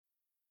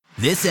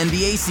This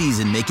NBA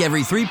season, make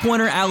every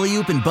three-pointer,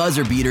 alley-oop, and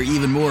buzzer beater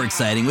even more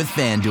exciting with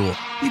FanDuel.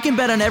 You can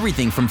bet on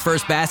everything from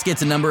first basket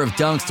to number of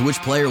dunks to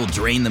which player will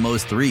drain the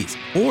most threes.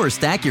 Or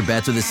stack your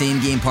bets with a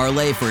same-game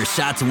parlay for a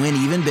shot to win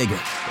even bigger.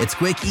 It's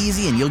quick,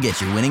 easy, and you'll get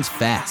your winnings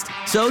fast.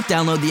 So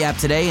download the app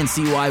today and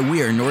see why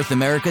we're North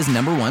America's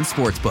 #1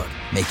 sportsbook.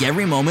 Make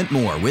every moment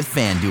more with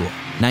FanDuel.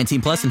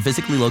 19 plus and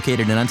physically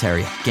located in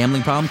Ontario.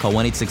 Gambling problem? Call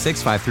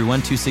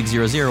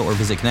 1-866-531-2600 or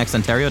visit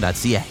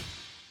connectsontario.ca.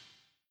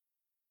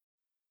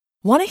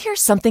 Want to hear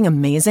something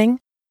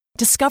amazing?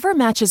 Discover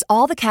matches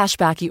all the cash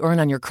back you earn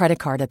on your credit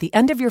card at the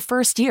end of your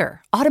first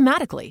year,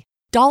 automatically,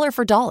 dollar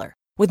for dollar,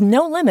 with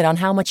no limit on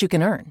how much you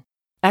can earn.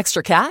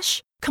 Extra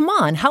cash? Come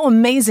on, how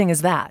amazing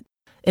is that?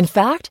 In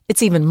fact,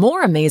 it's even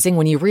more amazing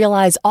when you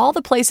realize all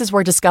the places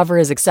where Discover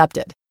is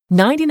accepted.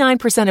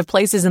 99% of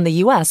places in the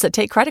U.S. that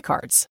take credit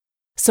cards.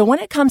 So when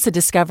it comes to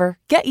Discover,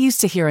 get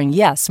used to hearing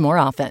yes more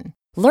often.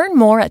 Learn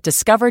more at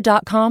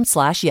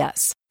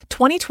discover.com/yes.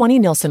 2020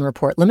 Nielsen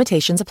Report.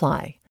 Limitations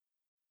apply.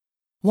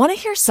 Want to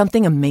hear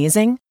something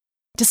amazing?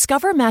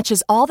 Discover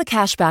matches all the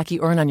cash back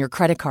you earn on your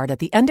credit card at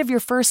the end of your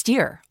first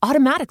year,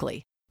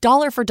 automatically,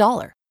 dollar for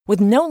dollar,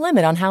 with no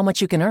limit on how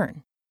much you can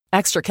earn.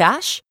 Extra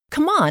cash?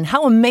 Come on,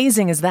 how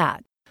amazing is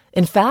that?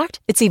 In fact,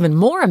 it's even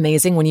more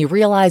amazing when you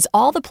realize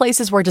all the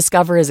places where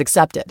Discover is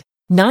accepted.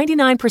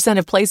 99%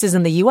 of places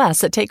in the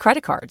U.S. that take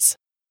credit cards.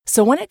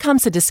 So when it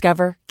comes to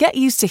Discover, get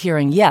used to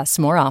hearing yes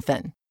more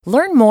often.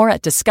 Learn more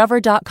at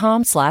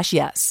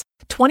discover.com/yes.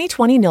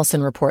 2020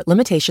 Nielsen Report.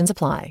 Limitations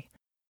apply.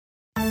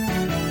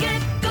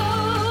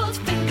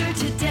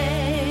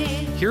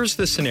 Here's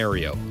the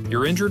scenario.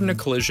 You're injured in a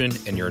collision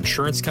and your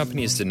insurance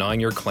company is denying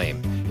your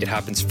claim. It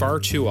happens far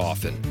too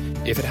often.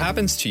 If it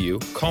happens to you,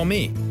 call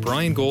me,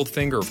 Brian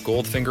Goldfinger of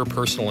Goldfinger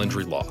Personal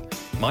Injury Law.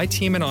 My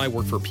team and I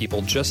work for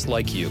people just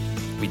like you.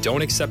 We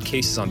don't accept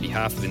cases on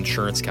behalf of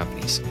insurance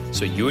companies,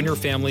 so you and your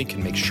family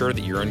can make sure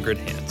that you're in good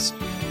hands.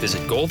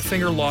 Visit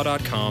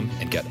goldfingerlaw.com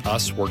and get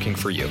us working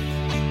for you.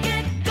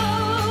 Get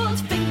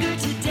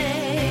Goldfinger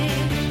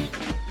today.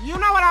 You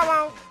know what I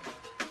want?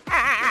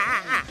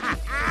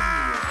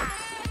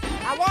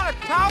 I want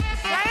to talk to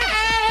Sam.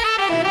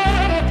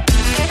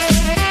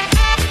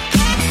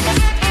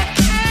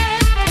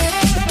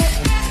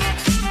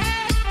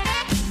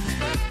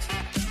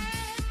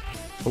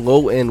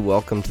 Hello and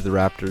welcome to the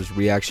Raptors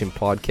Reaction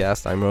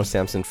Podcast. I'm Rose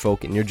Samson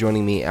Folk, and you're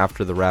joining me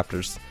after the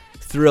Raptors'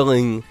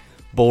 thrilling,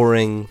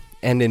 boring,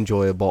 and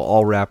enjoyable,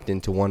 all wrapped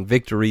into one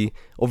victory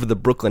over the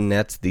Brooklyn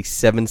Nets, the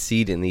 7th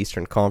seed in the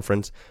Eastern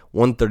Conference,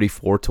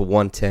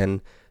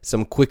 134-110.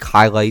 Some quick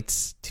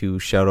highlights to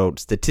shout out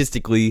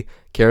statistically: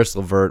 Caris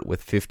LeVert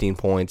with 15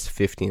 points,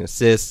 15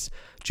 assists.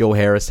 Joe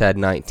Harris had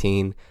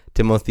 19.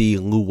 Timothy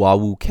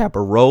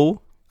Luwawu-Cabarrot,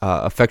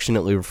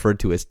 affectionately referred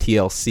to as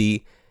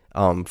TLC,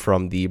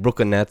 from the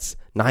Brooklyn Nets,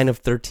 9 of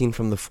 13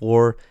 from the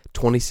floor,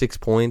 26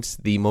 points,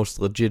 the most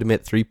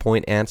legitimate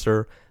three-point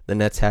answer the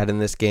Nets had in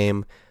this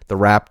game. The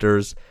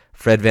Raptors,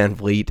 Fred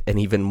VanVleet, an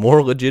even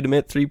more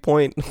legitimate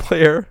three-point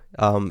player,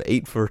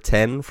 8 for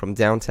 10 from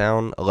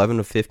downtown, 11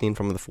 of 15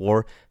 from the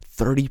floor,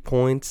 30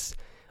 points,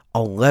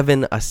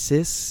 11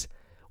 assists,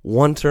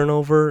 1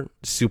 turnover,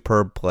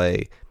 superb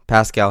play.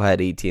 Pascal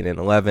had 18 and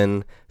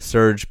 11.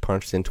 Serge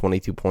punched in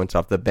 22 points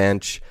off the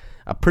bench.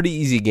 A pretty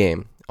easy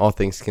game, all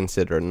things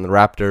considered. And the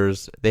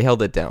Raptors, they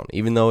held it down.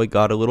 Even though it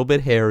got a little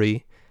bit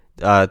hairy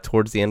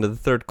towards the end of the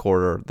third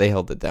quarter, they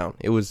held it down.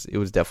 It was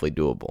definitely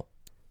doable.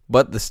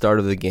 But the start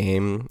of the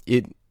game,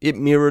 it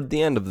mirrored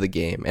the end of the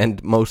game,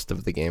 and most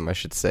of the game, I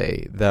should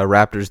say. The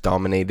Raptors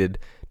dominated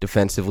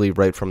defensively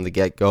right from the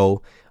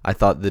get-go. I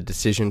thought the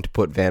decision to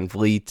put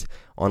VanVleet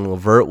on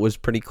LeVert was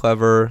pretty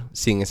clever,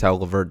 seeing as how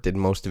LeVert did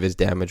most of his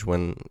damage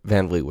when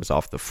VanVleet was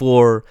off the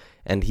floor,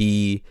 and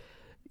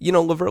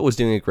LeVert was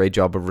doing a great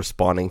job of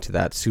responding to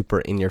that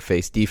super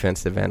in-your-face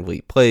defense that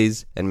VanVleet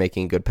plays and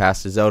making good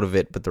passes out of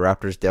it, but the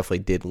Raptors definitely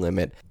did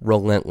limit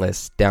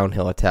relentless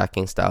downhill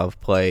attacking style of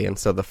play. And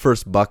so the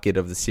first bucket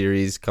of the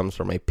series comes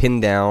from a pin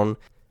down.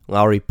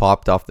 Lowry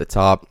popped off the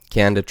top,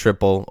 canned a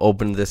triple,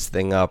 opened this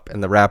thing up,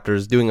 and the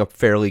Raptors doing a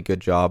fairly good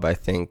job, I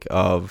think,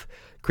 of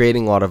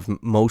creating a lot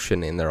of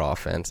motion in their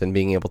offense and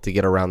being able to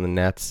get around the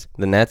Nets.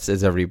 The Nets,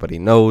 as everybody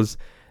knows,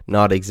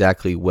 not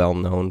exactly well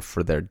known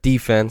for their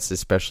defense,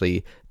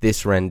 especially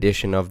this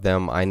rendition of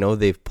them. I know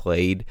they've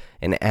played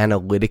an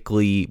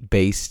analytically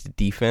based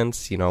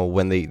defense,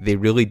 when they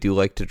really do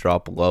like to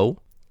drop low.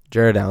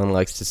 Jared Allen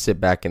likes to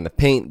sit back in the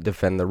paint,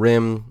 defend the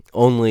rim.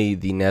 Only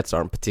the Nets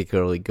aren't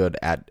particularly good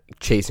at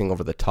chasing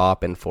over the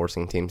top and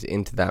forcing teams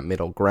into that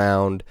middle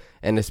ground,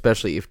 and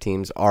especially if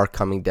teams are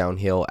coming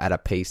downhill at a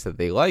pace that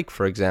they like.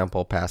 For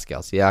example,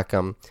 Pascal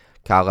Siakam,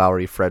 Kyle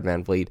Lowry, Fred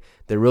VanVleet,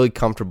 they're really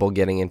comfortable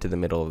getting into the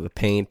middle of the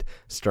paint,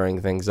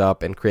 stirring things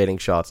up, and creating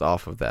shots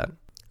off of that.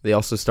 They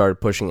also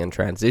started pushing in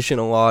transition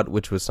a lot,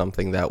 which was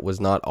something that was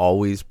not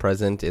always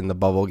present in the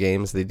bubble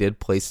games. They did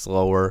play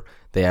slower.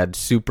 They had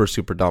super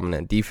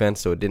dominant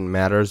defense, so it didn't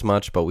matter as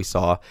much, but we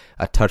saw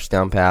a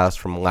touchdown pass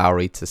from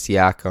Lowry to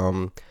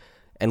Siakam,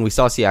 and we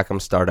saw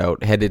Siakam start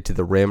out headed to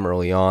the rim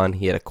early on.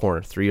 He had a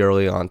corner three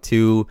early on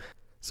too.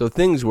 So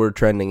things were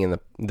trending in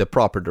the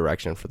proper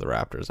direction for the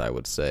Raptors, I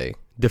would say,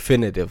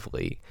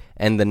 definitively.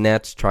 And the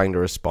Nets trying to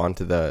respond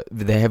to the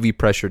heavy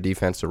pressure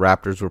defense the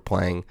Raptors were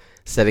playing,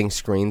 setting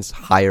screens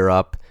higher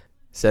up,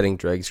 setting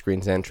drag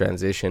screens and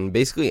transition,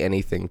 basically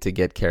anything to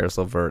get Caris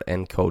LeVert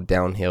and co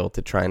downhill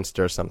to try and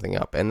stir something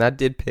up. And that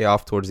did pay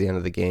off towards the end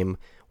of the game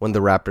when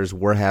the Raptors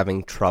were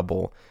having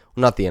trouble.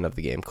 Not the end of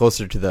the game,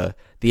 closer to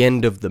the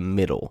end of the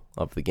middle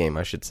of the game,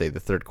 I should say, the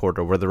third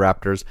quarter, where the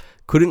Raptors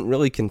couldn't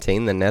really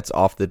contain the Nets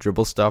off the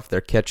dribble stuff. Their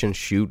catch and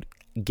shoot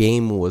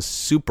game was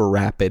super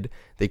rapid.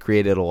 They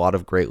created a lot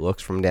of great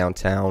looks from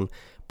downtown,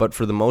 but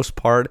for the most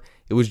part,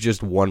 it was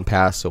just one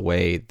pass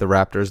away. The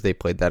Raptors, they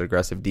played that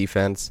aggressive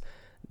defense.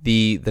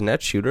 The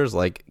net shooters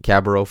like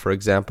Cabarrot, for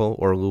example,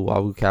 or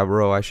Luwawu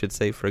Cabarrot, I should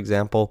say, for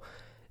example,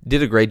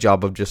 did a great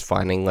job of just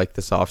finding like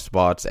the soft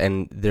spots,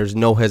 and there's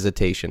no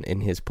hesitation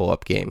in his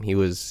pull-up game. He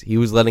was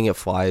letting it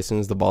fly as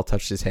soon as the ball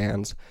touched his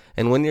hands.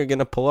 And when you're going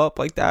to pull up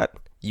like that,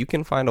 you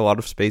can find a lot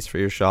of space for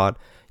your shot.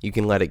 You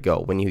can let it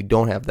go when you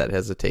don't have that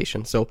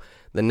hesitation. So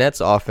the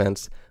Nets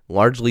offense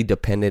largely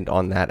dependent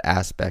on that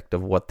aspect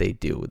of what they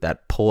do,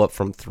 that pull-up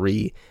from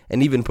three,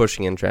 and even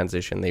pushing in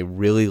transition. They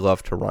really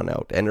love to run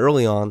out. And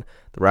early on,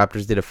 the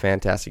Raptors did a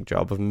fantastic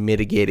job of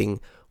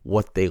mitigating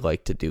what they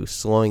like to do,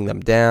 slowing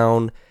them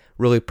down,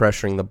 really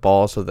pressuring the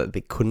ball so that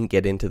they couldn't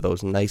get into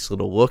those nice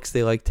little looks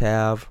they like to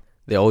have.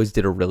 They always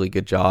did a really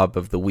good job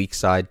of the weak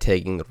side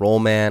tagging the roll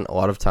man. A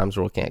lot of times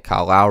we're looking at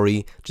Kyle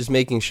Lowry, just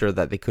making sure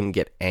that they couldn't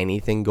get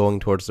anything going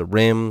towards the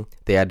rim.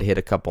 They had to hit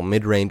a couple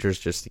mid-rangers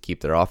just to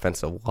keep their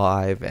offense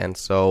alive. And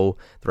so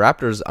the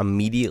Raptors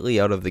immediately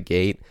out of the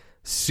gate,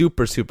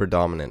 super, super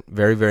dominant.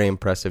 Very, very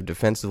impressive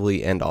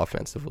defensively and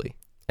offensively.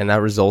 And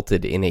that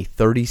resulted in a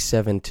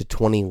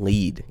 37-20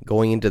 lead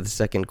going into the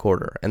second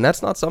quarter. And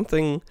that's not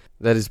something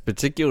that is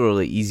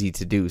particularly easy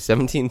to do.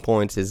 17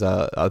 points is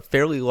a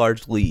fairly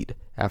large lead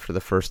after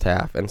the first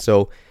half. And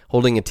so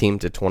holding a team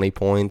to 20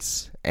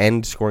 points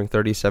and scoring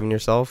 37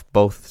 yourself,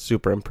 both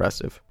super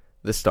impressive.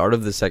 The start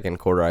of the second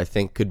quarter, I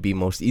think, could be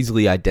most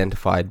easily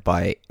identified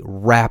by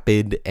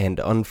rapid and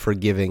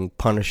unforgiving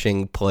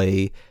punishing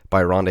play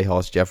by Rondae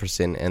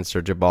Hollis-Jefferson and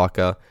Serge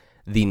Ibaka.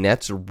 The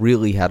Nets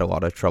really had a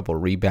lot of trouble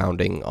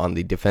rebounding on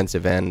the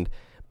defensive end.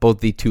 Both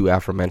the two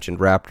aforementioned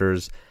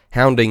Raptors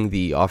hounding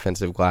the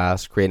offensive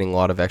glass, creating a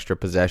lot of extra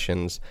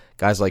possessions.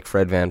 Guys like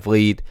Fred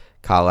VanVleet,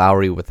 Kyle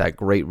Lowry with that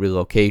great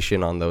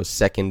relocation on those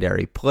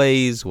secondary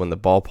plays when the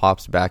ball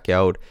pops back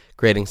out,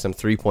 creating some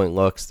three-point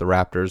looks. The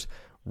Raptors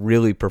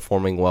really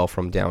performing well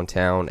from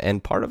downtown,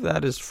 and part of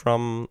that is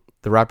from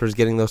the Raptors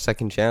getting those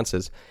second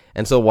chances.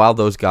 And so while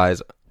those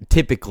guys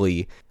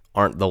typically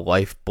aren't the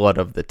lifeblood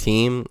of the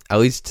team, at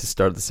least to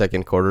start the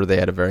second quarter, they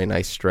had a very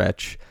nice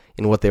stretch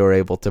in what they were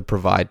able to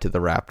provide to the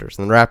Raptors.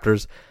 And the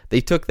Raptors,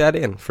 they took that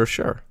in for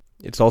sure.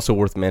 It's also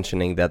worth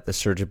mentioning that the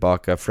Serge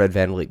Ibaka, Fred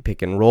VanVleet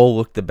pick and roll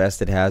looked the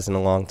best it has in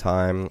a long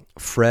time.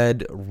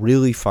 Fred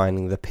really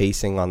finding the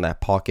pacing on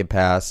that pocket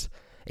pass,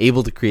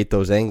 able to create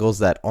those angles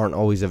that aren't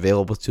always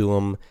available to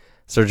him.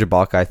 Serge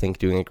Ibaka, I think,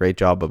 doing a great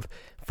job of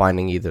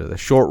finding either the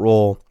short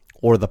roll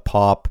or the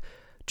pop,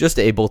 just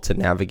able to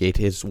navigate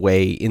his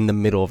way in the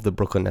middle of the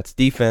Brooklyn Nets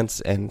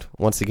defense. And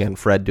once again,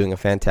 Fred doing a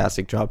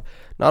fantastic job,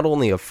 not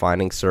only of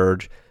finding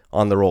Serge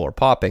on the roll or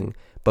popping,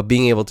 but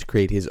being able to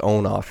create his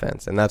own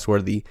offense. And that's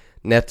where the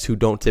Nets, who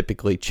don't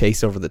typically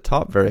chase over the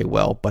top very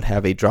well, but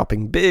have a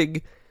dropping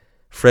big,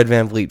 Fred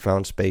VanVleet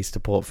found space to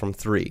pull up from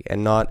three,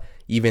 and not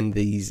even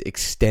these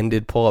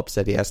extended pull-ups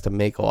that he has to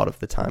make a lot of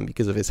the time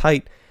because of his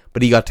height,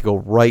 but he got to go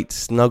right,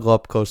 snuggle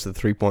up close to the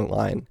three-point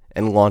line,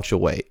 and launch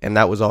away. And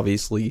that was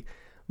obviously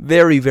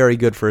very, very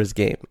good for his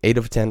game. 8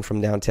 of 10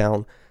 from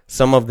downtown.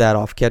 Some of that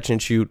off catch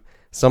and shoot.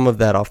 Some of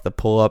that off the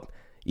pull-up.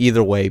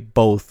 Either way,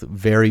 both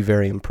very,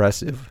 very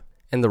impressive.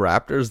 And the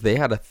Raptors, they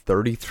had a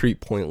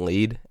 33-point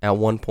lead at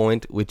one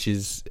point, which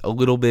is a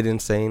little bit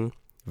insane.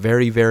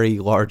 Very, very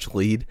large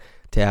lead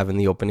to have in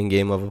the opening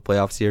game of a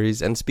playoff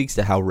series, and speaks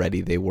to how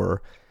ready they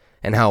were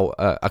and how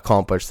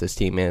accomplished this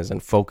team is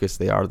and focused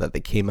they are that they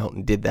came out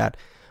and did that.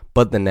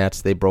 But the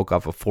Nets, they broke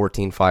off a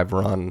 14-5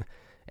 run,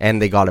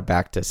 and they got it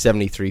back to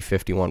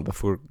 73-51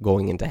 before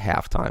going into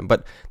halftime.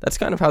 But that's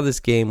kind of how this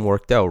game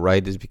worked out,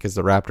 right? Is because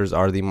the Raptors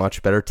are the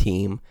much better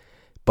team,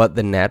 but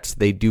the Nets,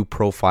 they do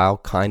profile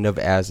kind of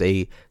as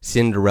a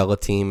Cinderella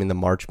team in the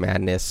March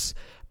Madness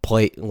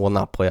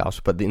not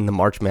playoffs, but in the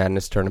March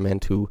Madness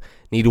tournament, who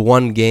need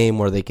one game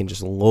where they can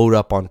just load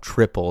up on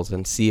triples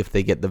and see if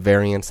they get the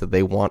variance that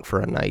they want for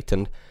a night.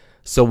 And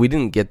so we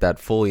didn't get that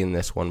fully in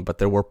this one, but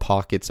there were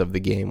pockets of the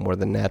game where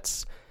the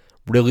Nets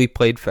really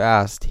played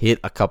fast, hit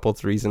a couple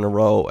threes in a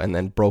row, and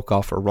then broke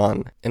off a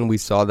run. And we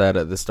saw that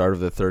at the start of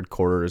the third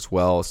quarter as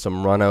well.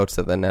 Some runouts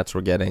that the Nets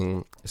were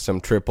getting,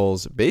 some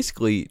triples,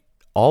 basically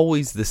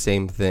always the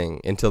same thing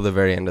until the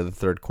very end of the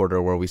third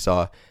quarter, where we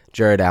saw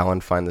Jared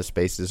Allen find the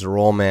space as a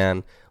roll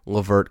man.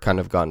 LeVert kind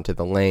of got into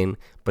the lane.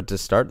 But to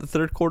start the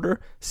third quarter,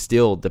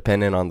 still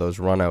dependent on those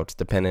runouts,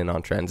 dependent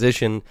on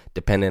transition,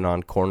 dependent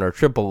on corner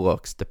triple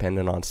looks,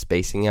 dependent on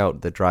spacing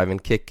out, the drive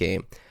and kick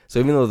game. So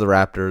even though the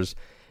Raptors,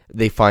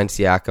 They find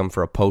Siakam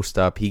for a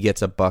post-up. He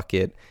gets a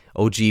bucket.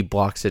 OG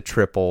blocks a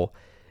triple.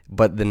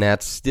 But the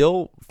Nets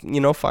still,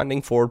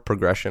 finding forward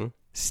progression,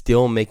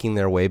 still making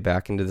their way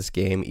back into this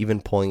game,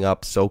 even pulling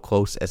up so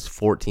close as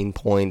 14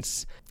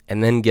 points,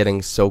 and then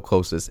getting so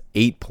close as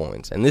 8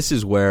 points. And this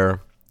is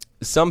where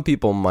some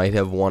people might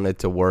have wanted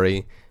to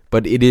worry,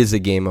 but it is a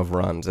game of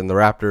runs. And the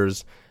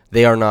Raptors,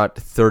 they are not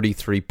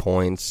 33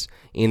 points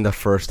in the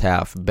first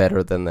half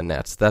better than the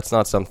Nets. That's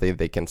not something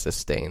they can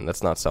sustain.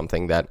 That's not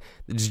something that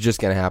is just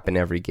going to happen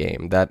every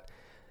game. That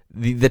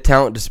the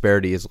talent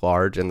disparity is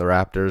large, and the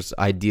Raptors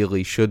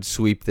ideally should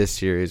sweep this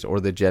series or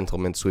the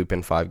gentleman sweep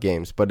in 5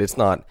 games. But it's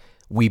not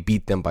we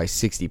beat them by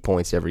 60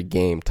 points every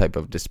game type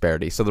of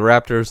disparity. So the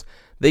Raptors,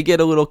 they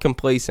get a little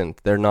complacent.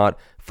 They're not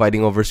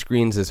fighting over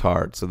screens as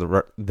hard.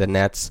 So the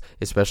Nets,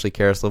 especially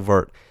Karis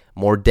LeVert,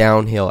 more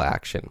downhill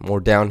action,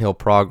 more downhill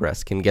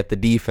progress, can get the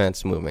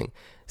defense moving.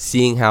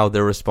 Seeing how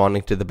they're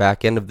responding to the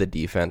back end of the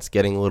defense,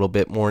 getting a little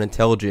bit more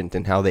intelligent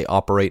in how they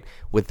operate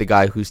with the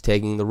guy who's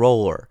taking the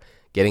roller,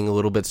 getting a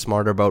little bit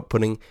smarter about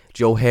putting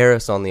Joe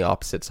Harris on the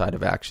opposite side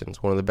of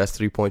actions, one of the best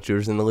three-point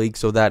shooters in the league,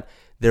 so that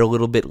they're a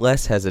little bit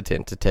less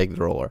hesitant to take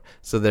the roller.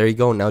 So there you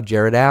go. Now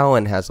Jared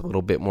Allen has a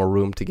little bit more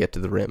room to get to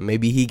the rim.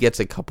 Maybe he gets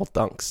a couple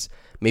dunks.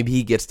 Maybe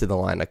he gets to the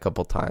line a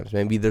couple times.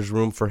 Maybe there's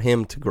room for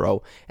him to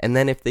grow. And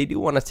then if they do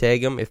want to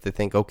tag him, if they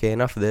think, okay,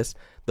 enough of this,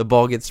 the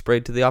ball gets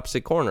sprayed to the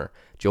opposite corner.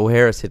 Joe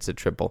Harris hits a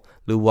triple.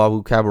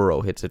 Luwawu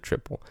Cabarrot hits a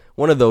triple.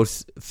 One of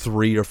those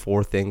 3 or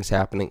 4 things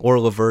happening. Or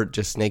LeVert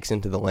just snakes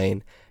into the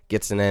lane,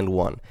 gets an and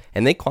one.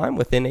 And they climb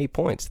within 8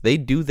 points. They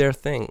do their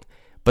thing.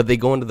 But they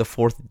go into the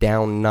fourth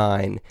down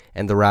 9,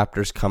 and the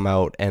Raptors come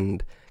out,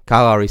 and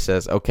Kyle Lowry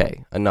says,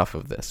 okay, enough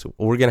of this.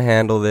 We're going to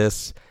handle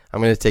this.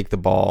 I'm going to take the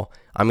ball.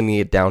 I'm going to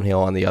get downhill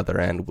on the other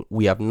end.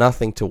 We have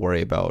nothing to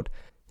worry about.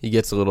 He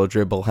gets a little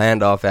dribble,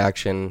 handoff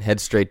action,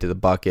 heads straight to the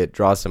bucket,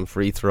 draws some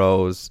free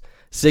throws,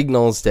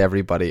 signals to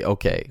everybody,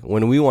 okay,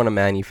 when we want to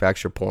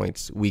manufacture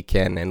points, we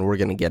can, and we're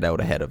going to get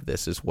out ahead of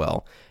this as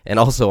well. And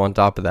also on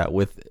top of that,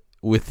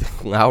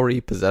 with Lowry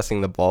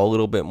possessing the ball a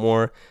little bit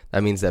more,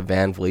 that means that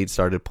Van Vliet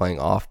started playing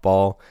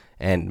off-ball,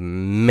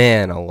 and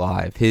man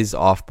alive, his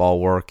off-ball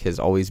work has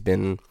always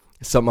been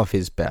some of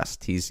his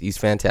best. He's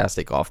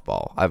fantastic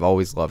off-ball. I've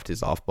always loved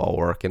his off-ball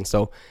work, and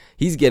so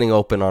he's getting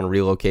open on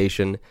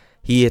relocation.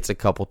 He hits a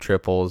couple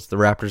triples. The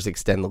Raptors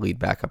extend the lead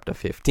back up to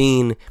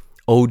 15.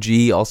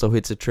 OG also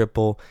hits a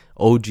triple.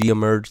 OG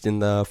emerged in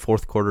the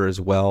fourth quarter as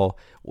well.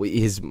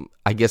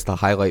 I guess the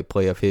highlight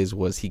play of his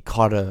was he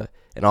caught an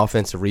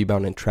offensive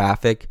rebound in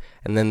traffic,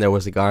 and then there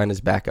was a guy on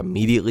his back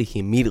immediately. He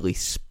immediately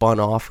spun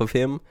off of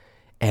him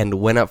and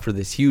went up for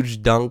this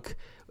huge dunk,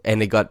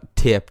 and it got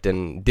tipped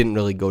and didn't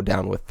really go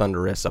down with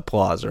thunderous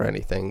applause or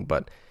anything,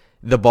 but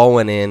the ball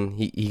went in.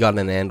 He got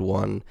an and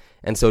one.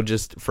 And so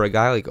just for a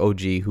guy like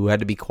OG who had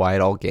to be quiet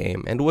all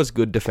game and was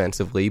good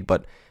defensively,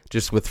 but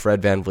just with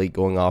Fred VanVleet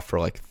going off for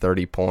like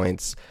 30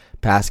 points,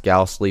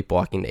 Pascal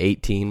sleepwalking to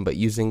 18, but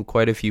using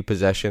quite a few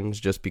possessions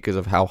just because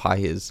of how high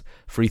his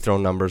free throw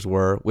numbers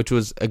were, which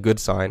was a good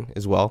sign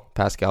as well.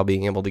 Pascal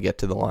being able to get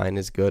to the line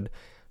is good.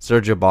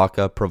 Serge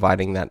Ibaka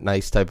providing that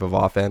nice type of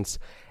offense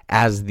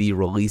as the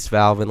release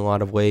valve in a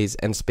lot of ways,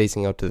 and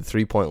spacing out to the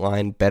three-point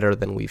line better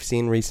than we've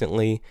seen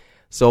recently.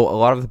 So a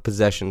lot of the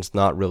possessions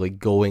not really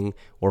going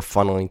or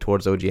funneling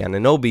towards OG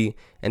Anunoby,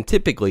 and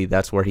typically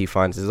that's where he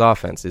finds his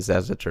offense, is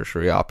as a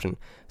tertiary option.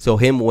 So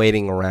him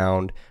waiting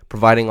around,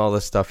 providing all the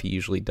stuff he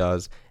usually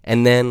does,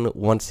 and then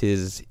once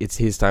it's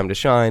his time to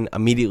shine,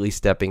 immediately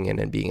stepping in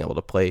and being able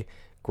to play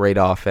great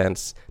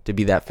offense, to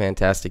be that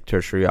fantastic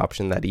tertiary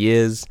option that he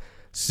is.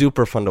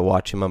 Super fun to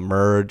watch him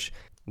emerge.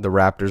 The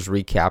Raptors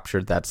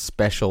recaptured that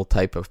special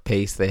type of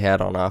pace they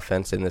had on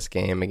offense in this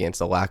game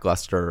against a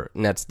lackluster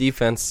Nets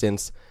defense,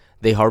 since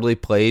they hardly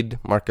played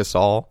Marc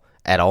Gasol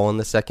at all in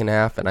the second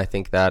half, and I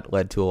think that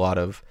led to a lot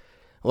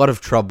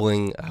of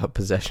troubling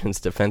possessions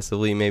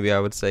defensively, maybe I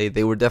would say.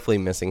 They were definitely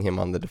missing him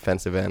on the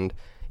defensive end.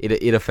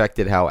 It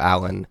affected how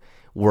Allen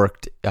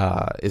worked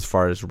as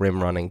far as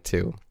rim running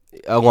too,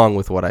 along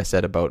with what I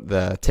said about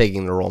the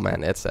taking the roll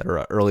man,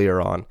 etc.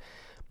 earlier on.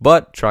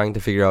 But trying to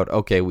figure out,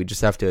 okay, we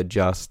just have to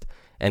adjust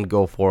and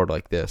go forward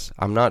like this.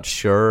 I'm not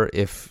sure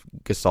if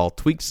Gasol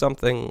tweaked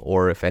something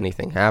or if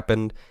anything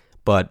happened,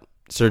 but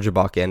Serge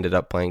Ibaka ended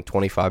up playing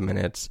 25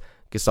 minutes.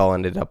 Gasol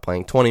ended up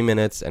playing 20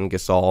 minutes, and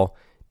Gasol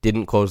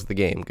didn't close the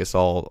game.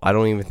 Gasol, I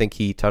don't even think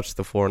he touched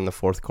the floor in the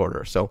fourth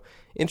quarter. So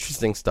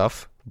interesting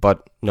stuff,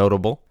 but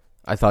notable.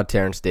 I thought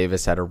Terrence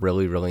Davis had a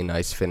really, really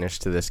nice finish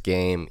to this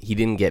game. He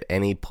didn't get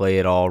any play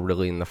at all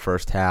really in the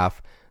first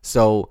half.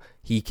 So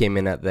he came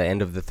in at the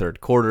end of the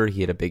third quarter.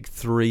 He had a big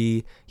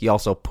 3. He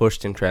also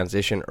pushed in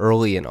transition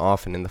early and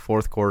often in the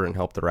fourth quarter and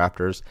helped the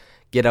Raptors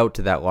get out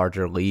to that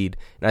larger lead.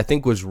 And I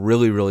think was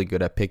really, really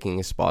good at picking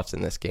his spots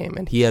in this game.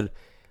 And he had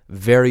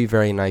very,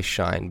 very nice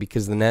shine,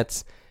 because the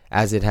Nets,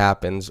 as it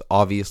happens,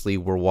 obviously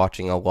were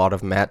watching a lot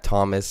of Matt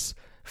Thomas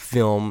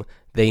film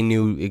They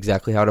knew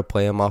exactly how to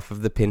play him off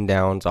of the pin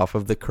downs, off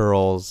of the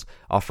curls,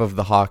 off of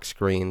the hawk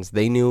screens.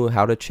 They knew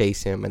how to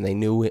chase him, and they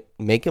knew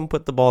make him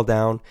put the ball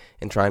down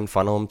and try and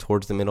funnel him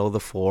towards the middle of the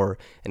floor.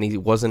 And he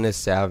wasn't as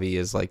savvy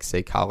as, like,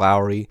 say, Kyle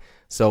Lowry.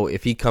 So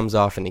if he comes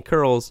off and he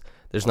curls,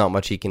 there's not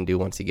much he can do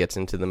once he gets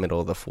into the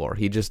middle of the floor.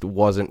 He just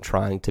wasn't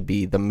trying to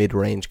be the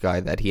mid-range guy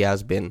that he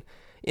has been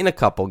in a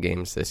couple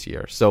games this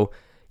year. So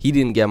he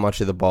didn't get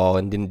much of the ball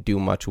and didn't do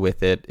much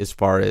with it. As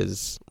far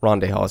as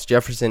Rondae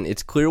Hollis-Jefferson,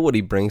 it's clear what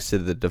he brings to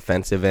the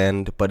defensive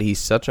end, but he's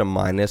such a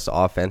minus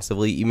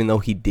offensively, even though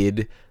he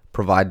did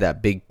provide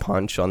that big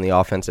punch on the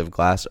offensive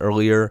glass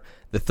earlier.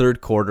 The third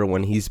quarter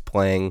when he's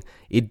playing,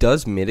 it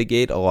does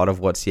mitigate a lot of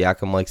what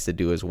Siakam likes to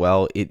do as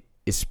well.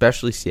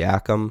 Especially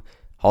Siakam,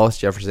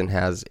 Hollis-Jefferson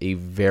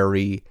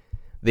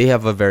they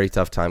have a very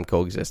tough time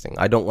coexisting.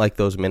 I don't like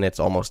those minutes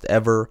almost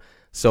ever.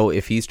 So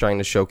if he's trying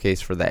to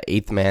showcase for that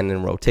 8th man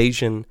in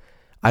rotation,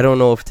 I don't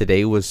know if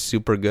today was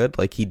super good.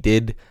 Like he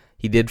did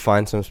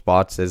find some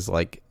spots as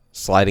like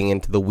sliding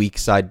into the weak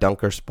side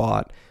dunker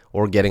spot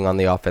or getting on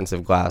the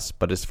offensive glass.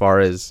 But as far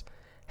as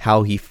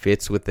how he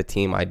fits with the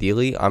team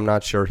ideally, I'm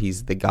not sure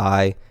he's the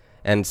guy.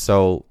 And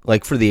so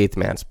like for the 8th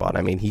man spot,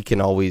 I mean, he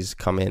can always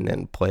come in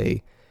and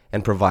play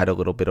and provide a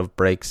little bit of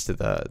breaks to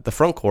the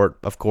front court,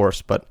 of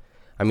course. But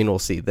I mean, we'll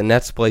see. The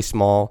Nets play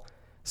small,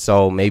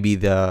 so maybe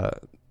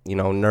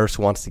Nurse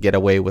wants to get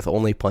away with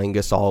only playing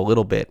Gasol a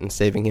little bit and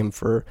saving him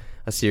for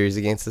a series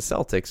against the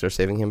Celtics or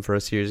saving him for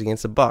a series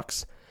against the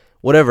Bucks,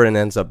 whatever it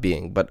ends up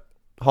being. But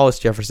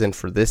Hollis-Jefferson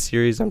for this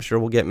series, I'm sure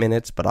will get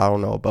minutes, but I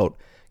don't know about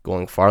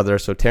going farther.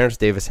 So Terrence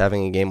Davis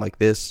having a game like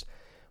this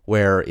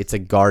where it's a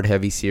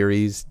guard-heavy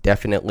series,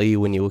 definitely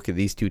when you look at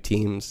these two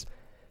teams,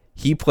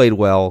 he played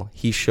well,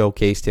 he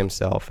showcased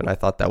himself, and I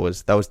thought that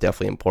was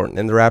definitely important.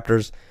 And the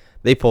Raptors,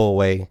 they pull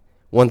away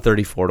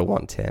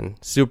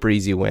 134-110. Super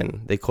easy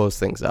win. They close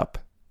things up.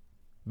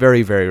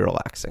 Very, very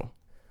relaxing.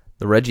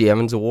 The Reggie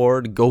Evans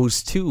Award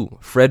goes to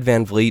Fred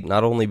VanVleet,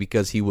 not only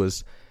because he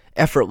was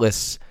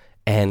effortless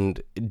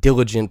and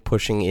diligent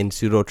pushing in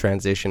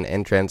pseudo-transition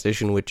and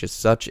transition, which is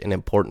such an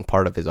important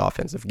part of his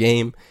offensive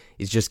game.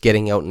 He's just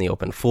getting out in the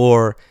open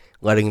floor,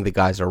 letting the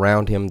guys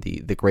around him,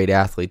 the great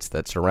athletes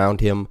that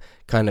surround him,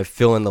 kind of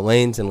fill in the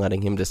lanes and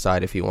letting him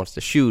decide if he wants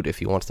to shoot, if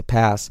he wants to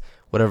pass,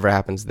 whatever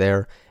happens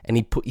there.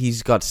 And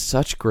he's got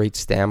such great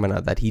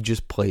stamina that he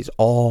just plays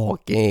all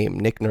game.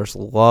 Nick Nurse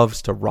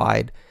loves to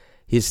ride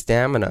his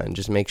stamina and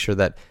just make sure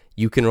that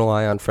you can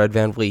rely on Fred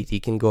VanVleet. He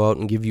can go out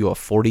and give you a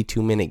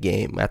 42-minute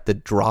game at the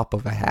drop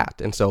of a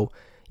hat. And so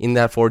in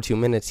that 42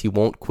 minutes, he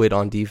won't quit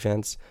on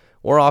defense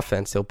or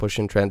offense. He'll push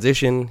in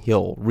transition.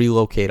 He'll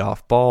relocate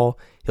off ball.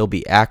 He'll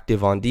be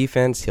active on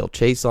defense. He'll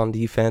chase on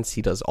defense.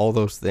 He does all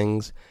those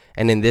things.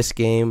 And in this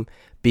game,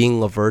 being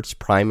LeVert's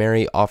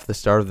primary off the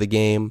start of the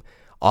game,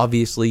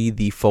 obviously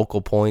the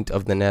focal point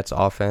of the Nets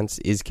offense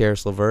is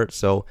Caris LeVert.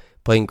 So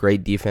playing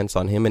great defense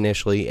on him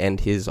initially, and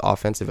his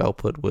offensive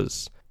output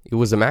was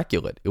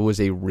immaculate. It was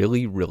a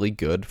really, really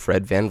good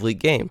Fred VanVleet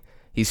game.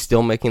 He's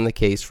still making the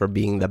case for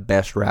being the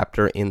best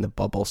Raptor in the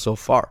bubble so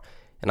far.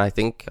 And I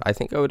think I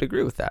would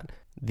agree with that.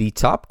 The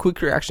top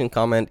quick reaction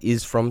comment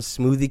is from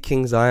Smoothie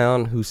King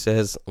Zion, who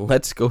says,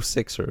 "Let's go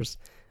Sixers."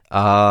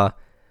 Part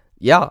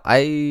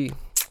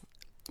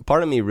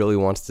of me really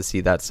wants to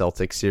see that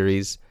Celtics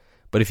series.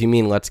 But if you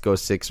mean let's go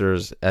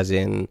Sixers, as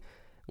in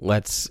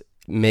let's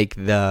make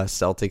the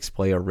Celtics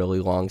play a really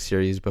long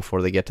series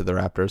before they get to the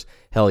Raptors,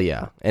 hell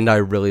yeah. And I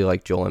really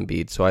like Joel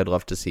Embiid, so I'd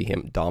love to see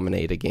him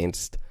dominate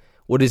against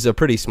what is a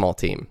pretty small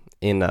team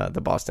in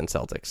the Boston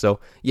Celtics. So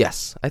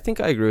yes, I think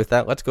I agree with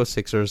that. Let's go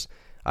Sixers.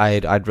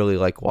 I'd really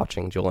like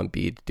watching Joel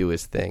Embiid do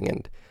his thing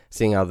and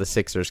seeing how the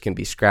Sixers can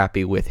be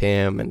scrappy with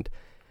him, and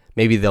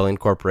maybe they'll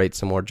incorporate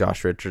some more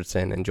Josh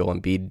Richardson and Joel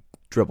Embiid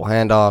dribble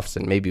handoffs,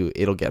 and maybe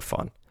it'll get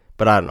fun.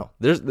 But I don't know.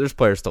 There's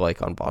players to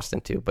like on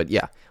Boston too. But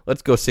yeah,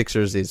 let's go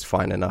Sixers is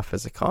fine enough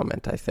as a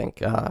comment, I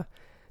think. It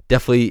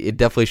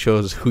definitely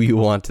shows who you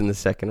want in the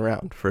second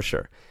round, for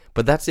sure.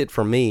 But that's it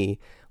for me.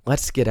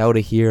 Let's get out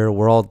of here.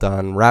 We're all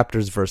done.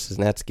 Raptors versus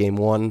Nets game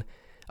 1.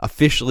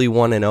 Officially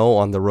 1-0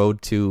 on the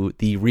road to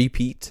the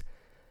repeat.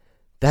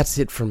 That's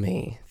it for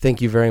me.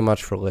 Thank you very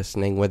much for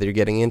listening, whether you're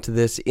getting into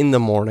this in the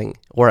morning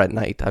or at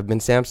night. I've been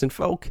Samson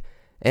Folk,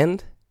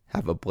 and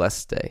have a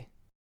blessed day.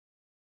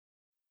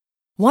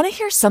 Want to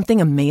hear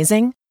something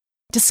amazing?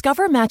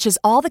 Discover matches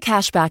all the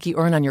cash back you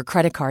earn on your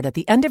credit card at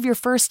the end of your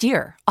first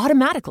year,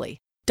 automatically,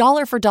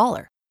 dollar for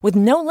dollar, with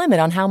no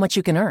limit on how much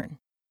you can earn.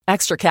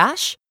 Extra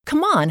cash?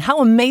 Come on, how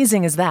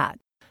amazing is that?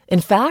 In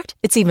fact,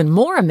 it's even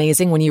more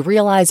amazing when you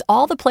realize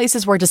all the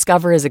places where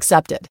Discover is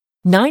accepted.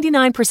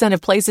 99%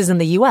 of places in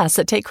the U.S.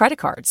 that take credit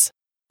cards.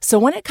 So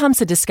when it comes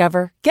to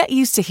Discover, get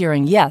used to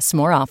hearing yes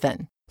more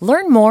often.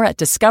 Learn more at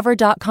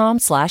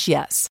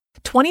discover.com/yes.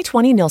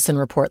 2020 Nielsen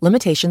Report.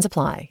 Limitations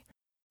apply.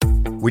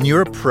 When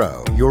you're a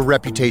pro, your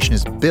reputation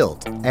is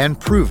built and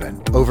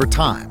proven over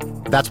time.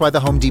 That's why the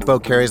Home Depot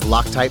carries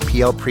Loctite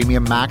PL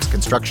Premium Max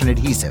Construction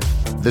Adhesive,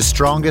 the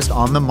strongest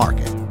on the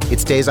market. It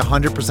stays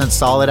 100%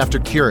 solid after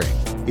curing.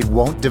 It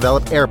won't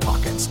develop air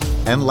pockets.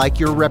 And like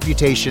your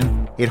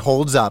reputation, it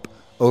holds up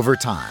over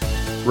time.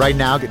 Right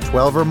now, get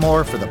 12 or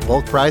more for the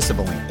bulk price of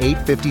only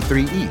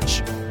 $8.53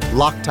 each.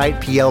 Loctite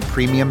PL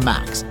Premium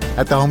Max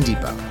at the Home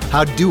Depot.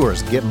 How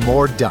doers get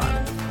more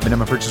done.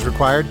 Minimum purchase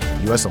required,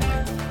 U.S. only.